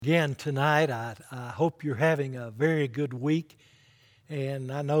Again tonight, I hope you're having a very good week,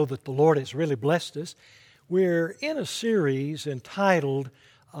 and I know that the Lord has really blessed us. We're in a series entitled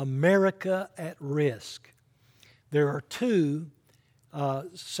America at Risk. There are two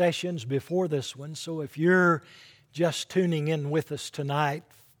sessions before this one, so if you're just tuning in with us tonight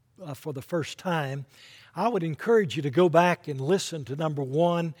for the first time, I would encourage you to go back and listen to number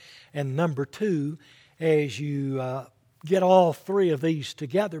 1 and number 2 as you get all three of these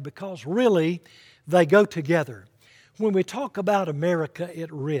together, because really they go together. When we talk about America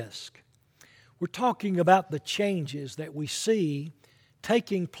at risk, we're talking about the changes that we see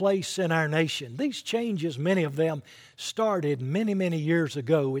taking place in our nation. These changes, many of them started many, many years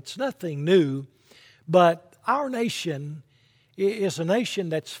ago. It's nothing new, but our nation is a nation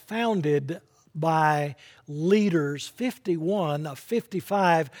that's founded by leaders. 51 of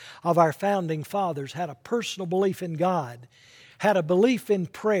 55 of our founding fathers had a personal belief in God, had a belief in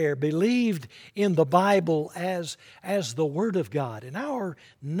prayer, believed in the Bible as the Word of God. And our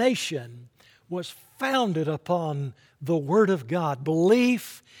nation was founded upon the Word of God,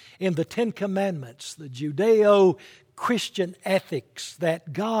 belief in the Ten Commandments, the Judeo-Christian ethics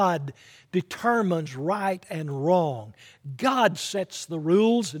that God determines right and wrong. God sets the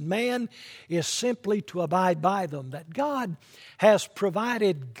rules and man is simply to abide by them. That God has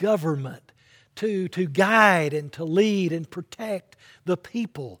provided government to guide and to lead and protect the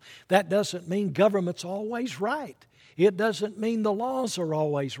people. That doesn't mean government's always right. It doesn't mean the laws are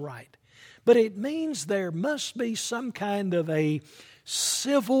always right. But it means there must be some kind of a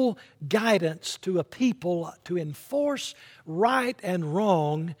civil guidance to a people to enforce right and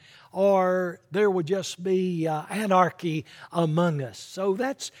wrong, or there would just be anarchy among us. So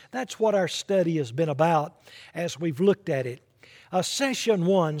that's what our study has been about as we've looked at it. Session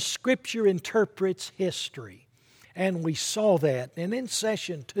 1, Scripture interprets history, and we saw that. And in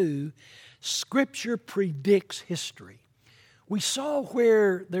Session 2, Scripture predicts history. We saw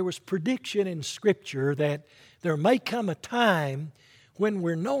where there was prediction in Scripture that there may come a time when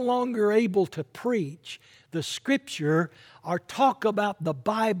we're no longer able to preach the Scripture or talk about the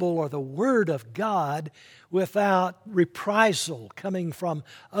Bible or the Word of God without reprisal coming from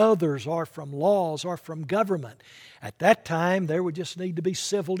others or from laws or from government. At that time, there would just need to be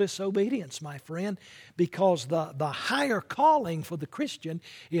civil disobedience, my friend, because the higher calling for the Christian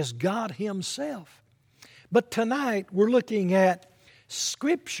is God Himself. But tonight, we're looking at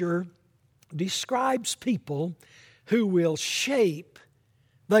Scripture describes people who will shape,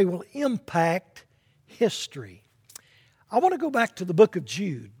 they will impact history. I want to go back to the book of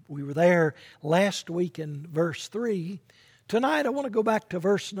Jude. We were there last week in verse 3. Tonight I want to go back to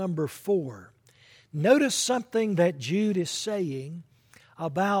verse number 4. Notice something that Jude is saying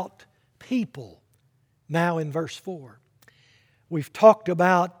about people now in verse 4. We've talked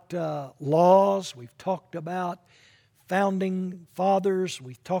about laws, we've talked about founding fathers,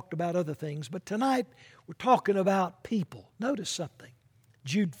 we've talked about other things, but tonight we're talking about people. Notice something.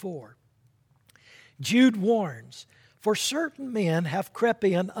 Jude 4. Jude warns, "For certain men have crept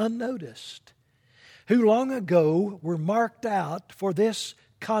in unnoticed, who long ago were marked out for this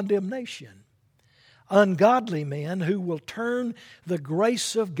condemnation. Ungodly men who will turn the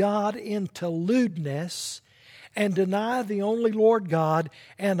grace of God into lewdness and deny the only Lord God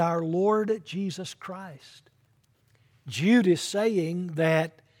and our Lord Jesus Christ." Jude is saying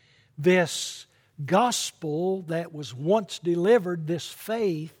that this gospel that was once delivered, this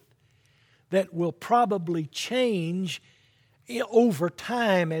faith that will probably change over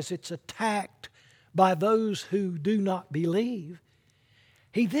time as it's attacked by those who do not believe.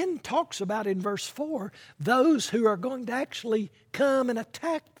 He then talks about in verse 4 those who are going to actually come and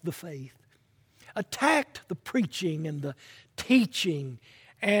attack the faith, attack the preaching and the teaching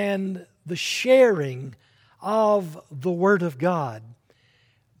and the sharing of the Word of God.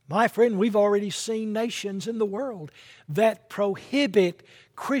 My friend, we've already seen nations in the world that prohibit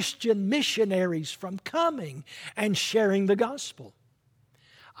Christian missionaries from coming and sharing the gospel.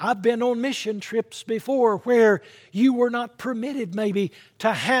 I've been on mission trips before where you were not permitted maybe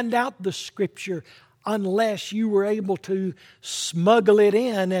to hand out the Scripture unless you were able to smuggle it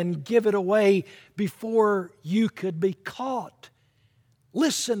in and give it away before you could be caught.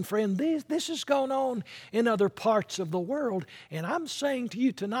 Listen, friend, this is going on in other parts of the world, and I'm saying to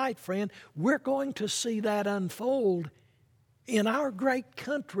you tonight, friend, we're going to see that unfold in our great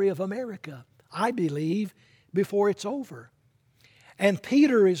country of America, I believe, before it's over. And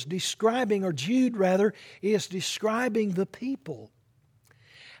Peter is describing, or Jude rather, is describing the people.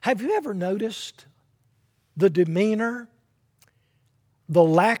 Have you ever noticed the demeanor, the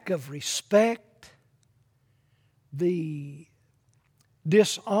lack of respect, the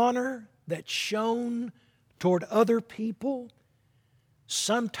dishonor that's shown toward other people,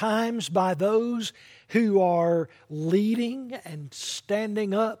 sometimes by those who are leading and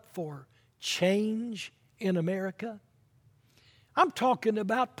standing up for change in America. I'm talking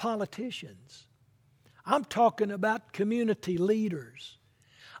about politicians. I'm talking about community leaders.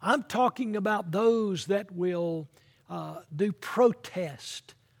 I'm talking about those that will do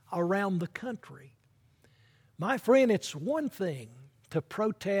protest around the country. My friend, it's one thing to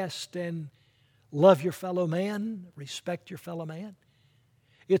protest and love your fellow man, respect your fellow man.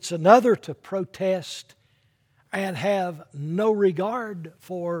 It's another to protest and have no regard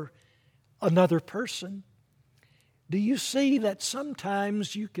for another person. Do you see that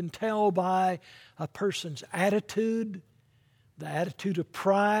sometimes you can tell by a person's attitude, the attitude of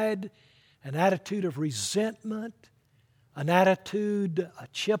pride, an attitude of resentment, an attitude, a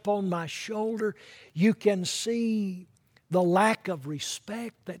chip on my shoulder? You can see the lack of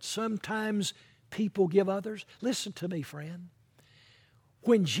respect that sometimes people give others. Listen to me, friend.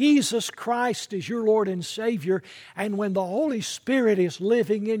 When Jesus Christ is your Lord and Savior, and when the Holy Spirit is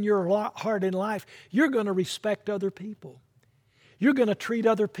living in your heart and life, you're going to respect other people. You're going to treat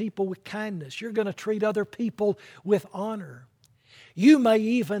other people with kindness. You're going to treat other people with honor. You may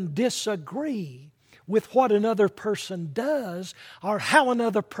even disagree with what another person does or how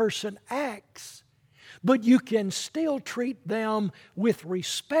another person acts, but you can still treat them with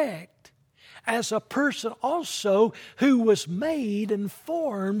respect as a person also who was made and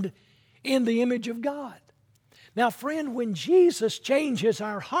formed in the image of God. Now, friend, when Jesus changes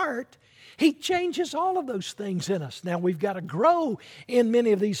our heart, He changes all of those things in us. Now, we've got to grow in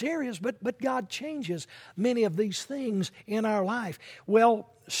many of these areas, but God changes many of these things in our life.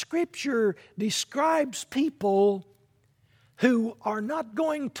 Well, Scripture describes people who are not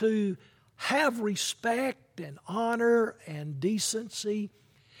going to have respect and honor and decency.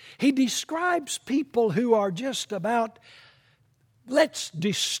 He describes people who are just about, let's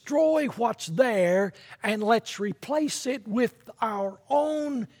destroy what's there and let's replace it with our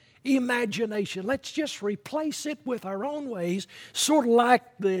own imagination. Let's just replace it with our own ways, sort of like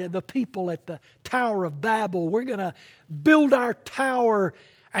the people at the Tower of Babel. We're going to build our tower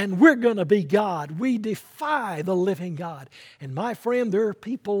and we're going to be God. We defy the living God. And my friend, there are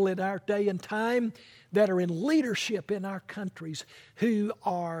people in our day and time that are in leadership in our countries who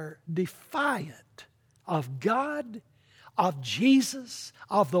are defiant of God, of Jesus,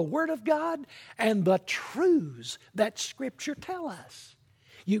 of the Word of God, and the truths that Scripture tell us.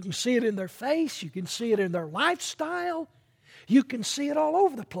 You can see it in their face. You can see it in their lifestyle. You can see it all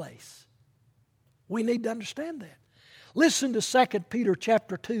over the place. We need to understand that. Listen to 2 Peter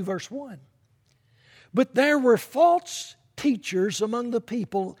chapter 2, verse 1. But there were false teachers among the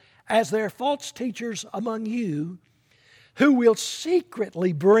people, as there are false teachers among you, who will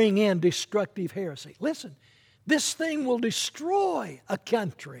secretly bring in destructive heresy. Listen, this thing will destroy a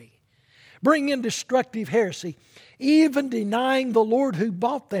country. Bring in destructive heresy, even denying the Lord who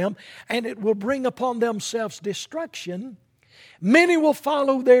bought them, and it will bring upon themselves destruction. Many will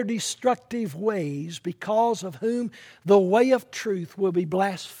follow their destructive ways, because of whom the way of truth will be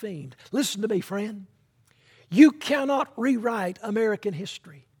blasphemed. Listen to me, friend. You cannot rewrite American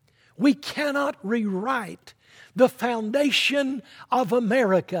history. We cannot rewrite the foundation of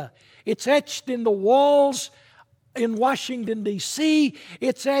America. It's etched in the walls in Washington, D.C.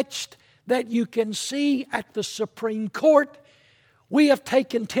 It's etched that you can see at the Supreme Court. We have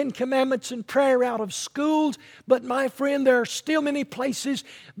taken 10 Commandments and prayer out of schools, but my friend, there are still many places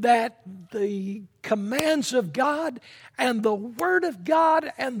that the commands of God and the Word of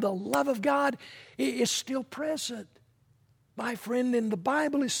God and the love of God is still present. My friend, and the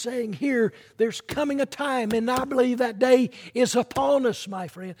Bible is saying here, there's coming a time, and I believe that day is upon us, my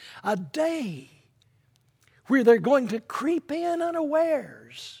friend, a day where they're going to creep in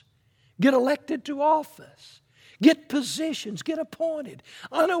unawares, get elected to office, get positions, get appointed,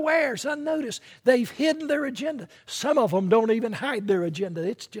 unawares, unnoticed. They've hidden their agenda. Some of them don't even hide their agenda.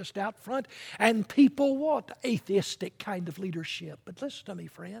 It's just out front, and people want atheistic kind of leadership. But listen to me,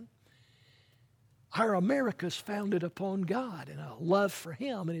 friend. Our America's founded upon God and a love for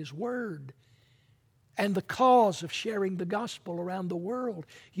Him and His Word and the cause of sharing the gospel around the world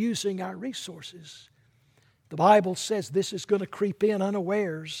using our resources. The Bible says this is going to creep in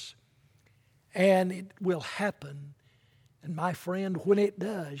unawares, and it will happen. And my friend, when it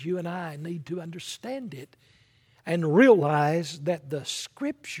does, you and I need to understand it and realize that the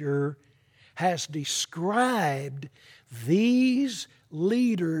Scripture has described these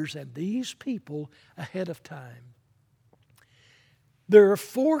leaders and these people ahead of time. There are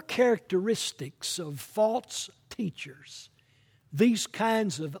 4 characteristics of false teachers. these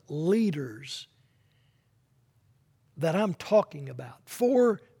kinds of leaders that I'm talking about,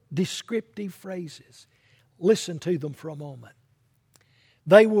 4 descriptive phrases. Listen to them for a moment.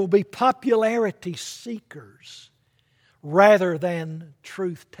 They will be popularity seekers rather than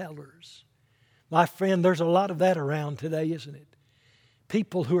truth tellers. My friend, there's a lot of that around today, isn't it?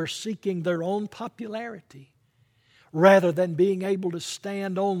 People who are seeking their own popularity rather than being able to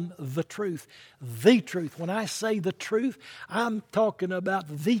stand on the truth. The truth. When I say the truth, I'm talking about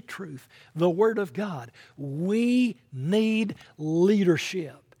the truth, the Word of God. We need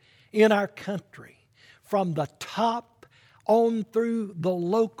leadership in our country from the top on through the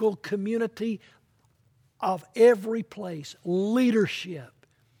local community of every place. Leadership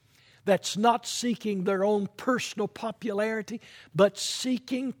that's not seeking their own personal popularity, but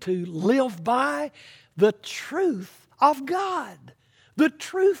seeking to live by the truth of God. The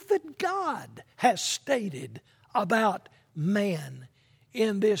truth that God has stated about man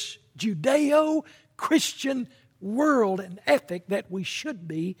in this Judeo-Christian world and ethic that we should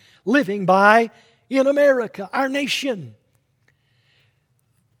be living by in America, our nation.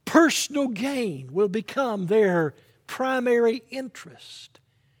 Personal gain will become their primary interest.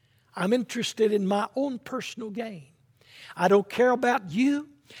 I'm interested in my own personal gain. I don't care about you.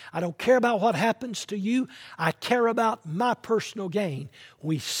 I don't care about what happens to you. I care about my personal gain.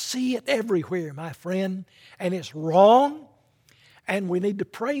 We see it everywhere, my friend, and it's wrong. And we need to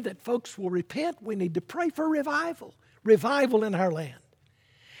pray that folks will repent. We need to pray for revival in our land.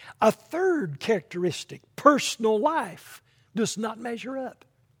 A third characteristic, personal life, does not measure up.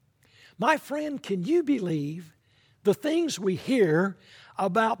 My friend, can you believe the things we hear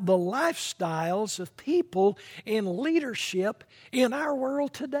about the lifestyles of people in leadership in our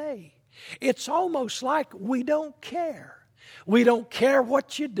world today? It's almost like we don't care. We don't care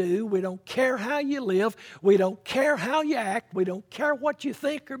what you do. We don't care how you live. We don't care how you act. We don't care what you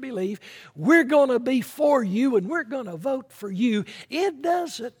think or believe. We're going to be for you and we're going to vote for you. It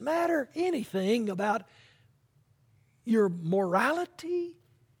doesn't matter anything about your morality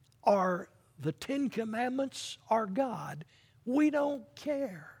or the 10 Commandments or God. We don't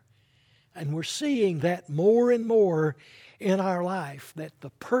care. And we're seeing that more and more in our life, that the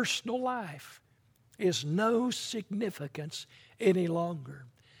personal life is no significance any longer.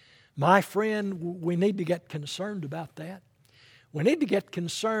 My friend, we need to get concerned about that. We need to get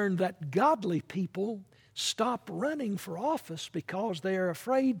concerned that godly people stop running for office because they are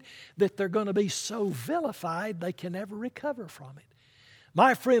afraid that they're going to be so vilified they can never recover from it.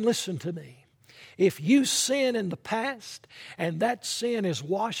 My friend, listen to me. If you sin in the past and that sin is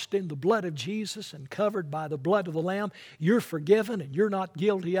washed in the blood of Jesus and covered by the blood of the Lamb, you're forgiven and you're not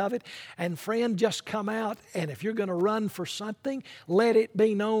guilty of it. And friend, just come out, and if you're going to run for something, let it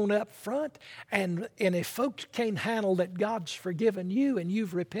be known up front. And if folks can't handle that God's forgiven you and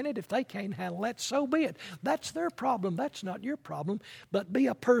you've repented, if they can't handle that, so be it. That's their problem. That's not your problem. But be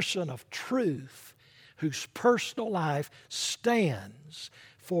a person of truth whose personal life stands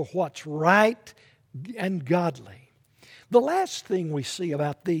for what's right and godly. The last thing we see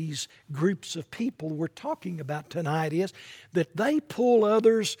about these groups of people we're talking about tonight is that they pull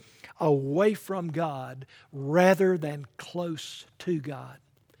others away from God rather than close to God.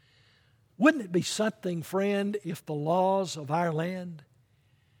 Wouldn't it be something, friend, if the laws of our land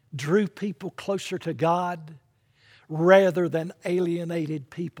drew people closer to God rather than alienated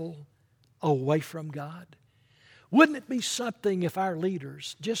people away from God? Wouldn't it be something if our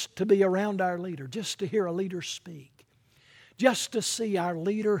leaders, just to be around our leader, just to hear a leader speak, just to see our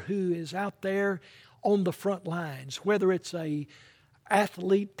leader who is out there on the front lines, whether it's a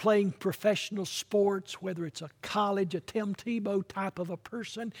athlete playing professional sports, whether it's a college, a Tim Tebow type of a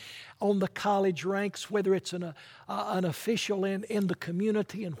person on the college ranks, whether it's an official in the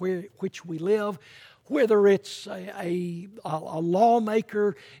community in which we live, whether it's a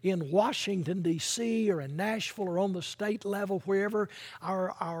lawmaker in Washington, D.C. or in Nashville or on the state level, wherever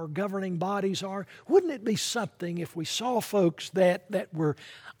our governing bodies are. Wouldn't it be something if we saw folks that were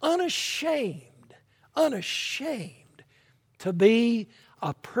unashamed to be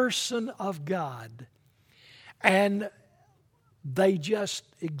a person of God, and they just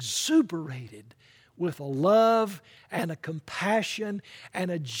exuberated with a love and a compassion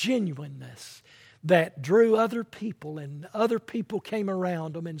and a genuineness that drew other people, and other people came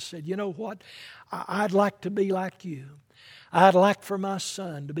around them and said, you know what, I'd like to be like you. I'd like for my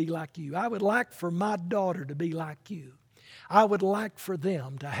son to be like you. I would like for my daughter to be like you. I would like for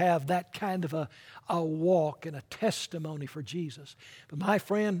them to have that kind of a walk and a testimony for Jesus. But my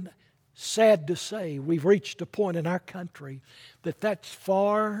friend, sad to say, we've reached a point in our country that that's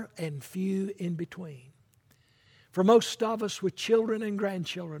far and few in between. For most of us with children and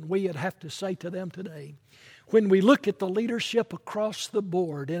grandchildren, we'd have to say to them today, when we look at the leadership across the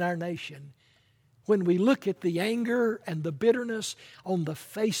board in our nation, when we look at the anger and the bitterness on the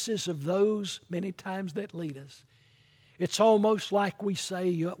faces of those many times that lead us, it's almost like we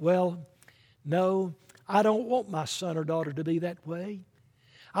say, well, no, I don't want my son or daughter to be that way.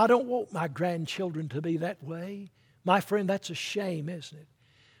 I don't want my grandchildren to be that way. My friend, that's a shame, isn't it?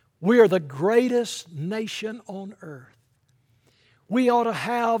 We are the greatest nation on earth. We ought to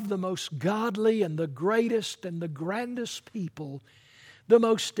have the most godly and the greatest and the grandest people, the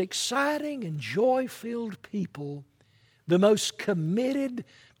most exciting and joy-filled people, the most committed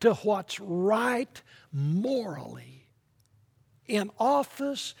to what's right morally, in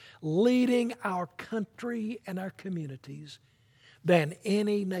office leading our country and our communities than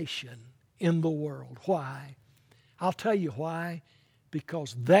any nation in the world. Why? I'll tell you why.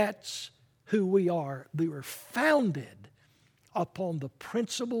 Because that's who we are. We were founded upon the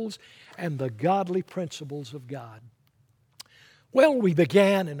principles and the godly principles of God. Well, we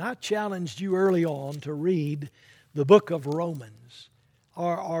began, and I challenged you early on to read the book of Romans,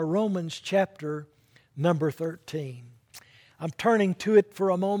 or Romans chapter number 13. I'm turning to it for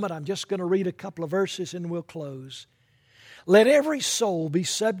a moment. I'm just going to read a couple of verses and we'll close. Let every soul be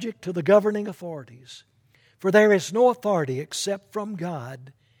subject to the governing authorities, for there is no authority except from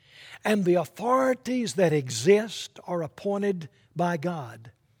God, and the authorities that exist are appointed by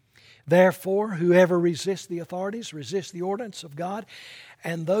God. Therefore, whoever resists the authorities resists the ordinance of God,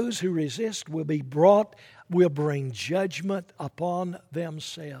 and those who resist will bring judgment upon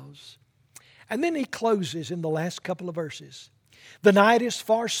themselves. And then he closes in the last couple of verses. The night is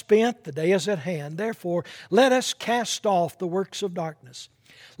far spent, the day is at hand. Therefore, let us cast off the works of darkness.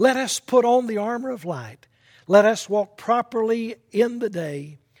 Let us put on the armor of light. Let us walk properly in the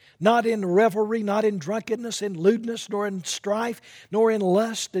day, not in revelry, not in drunkenness, in lewdness, nor in strife, nor in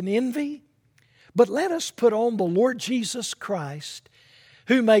lust and envy. But let us put on the Lord Jesus Christ,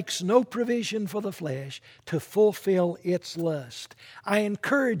 who makes no provision for the flesh to fulfill its lust. I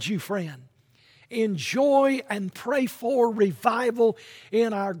encourage you, friend, enjoy and pray for revival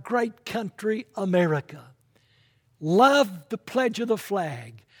in our great country, America. Love the pledge of the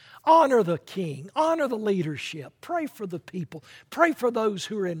flag. Honor the king. Honor the leadership. Pray for the people. Pray for those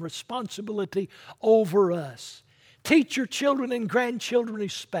who are in responsibility over us. Teach your children and grandchildren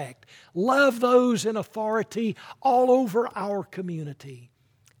respect. Love those in authority all over our community.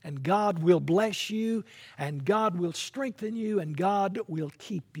 And God will bless you, and God will strengthen you, and God will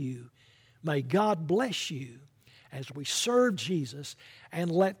keep you. May God bless you as we serve Jesus, and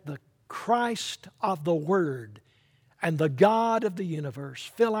let the Christ of the Word and the God of the universe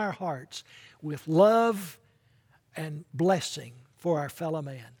fill our hearts with love and blessing for our fellow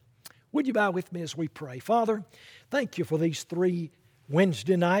man. Would you bow with me as we pray? Father, thank you for these 3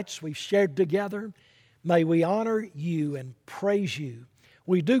 Wednesday nights we've shared together. May we honor you and praise you.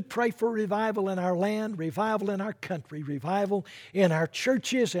 We do pray for revival in our land, revival in our country, revival in our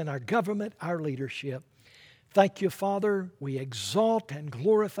churches, in our government, our leadership. Thank you, Father. We exalt and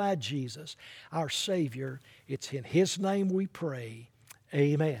glorify Jesus, our Savior. It's in His name we pray.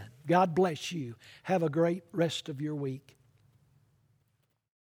 Amen. God bless you. Have a great rest of your week.